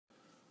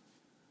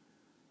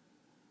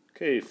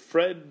Okay,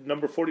 Fred,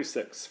 number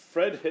 46.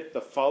 Fred hit the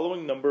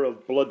following number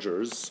of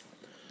bludgers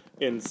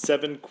in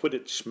 7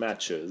 Quidditch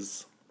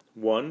matches: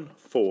 1,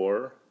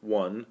 4,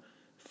 1,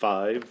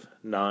 5,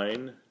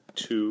 9,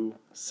 2,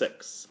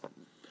 6.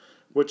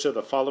 Which of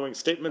the following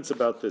statements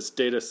about this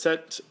data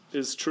set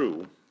is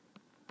true?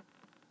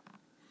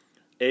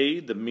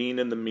 A, the mean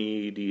and the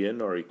median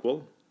are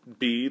equal.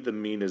 B, the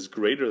mean is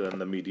greater than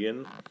the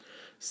median.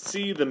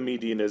 C, the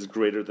median is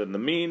greater than the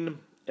mean.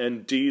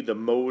 And D, the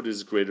mode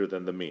is greater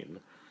than the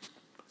mean.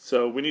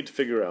 So we need to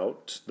figure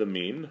out the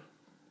mean,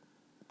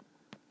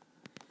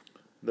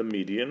 the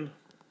median,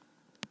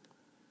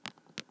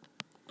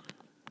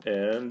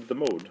 and the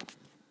mode.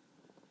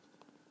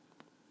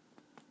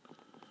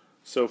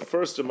 So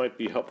first it might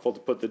be helpful to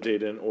put the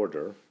data in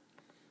order.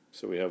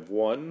 So we have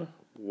 1,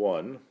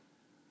 1,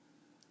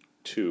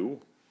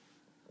 2,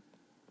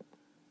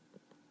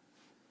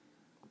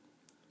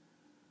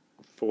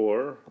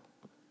 4,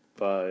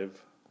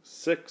 5,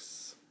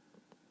 6,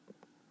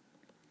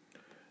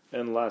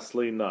 and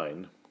lastly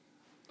 9.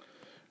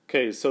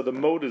 Okay, so the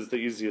mode is the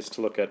easiest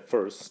to look at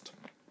first.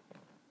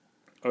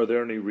 Are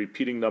there any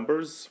repeating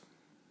numbers?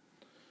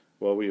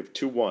 Well, we have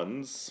 2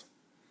 1s,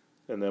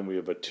 and then we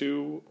have a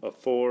 2, a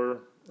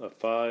 4, a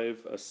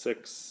 5, a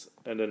 6,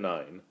 and a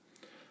 9.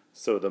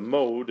 So the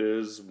mode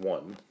is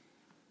 1.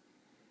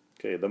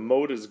 Okay, the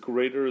mode is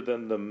greater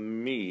than the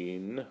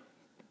mean,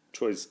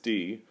 choice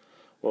D.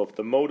 Well, if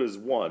the mode is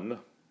 1,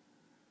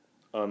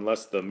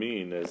 unless the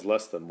mean is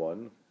less than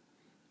 1,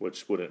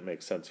 which wouldn't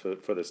make sense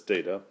for this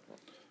data,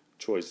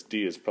 choice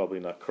D is probably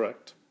not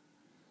correct.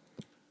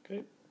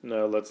 Okay,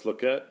 now let's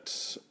look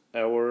at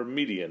our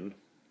median.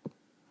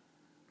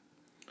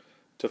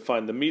 To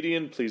find the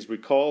median, please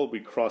recall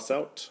we cross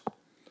out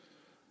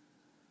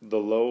the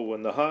low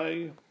and the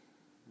high,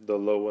 the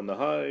low and the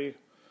high,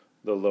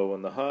 the low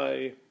and the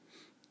high,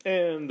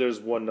 and there's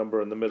one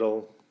number in the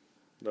middle.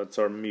 That's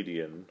our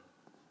median,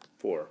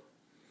 4.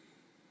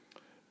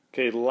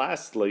 Okay,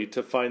 lastly,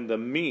 to find the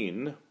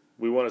mean,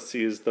 we want to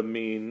see, is the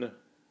mean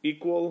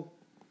equal,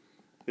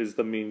 is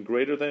the mean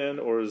greater than,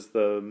 or is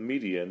the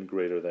median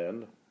greater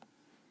than?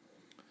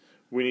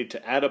 We need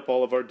to add up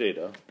all of our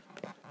data.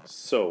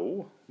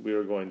 So we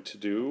are going to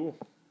do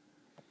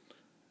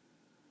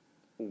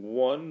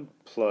 1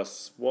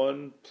 plus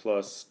 1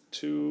 plus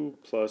 2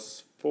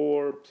 plus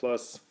 4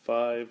 plus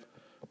 5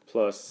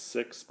 plus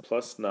 6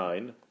 plus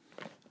 9.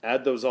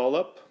 Add those all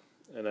up,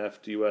 and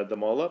after you add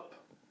them all up,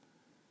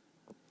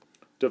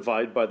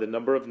 divide by the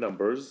number of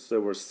numbers. There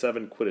were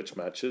 7 Quidditch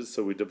matches,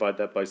 so we divide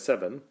that by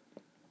 7.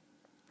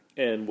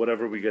 And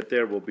whatever we get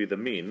there will be the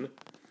mean.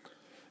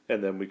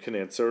 And then we can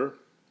answer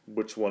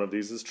which one of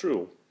these is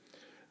true.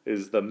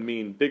 Is the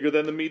mean bigger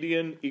than the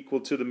median,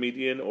 equal to the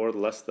median, or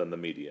less than the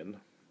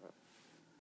median?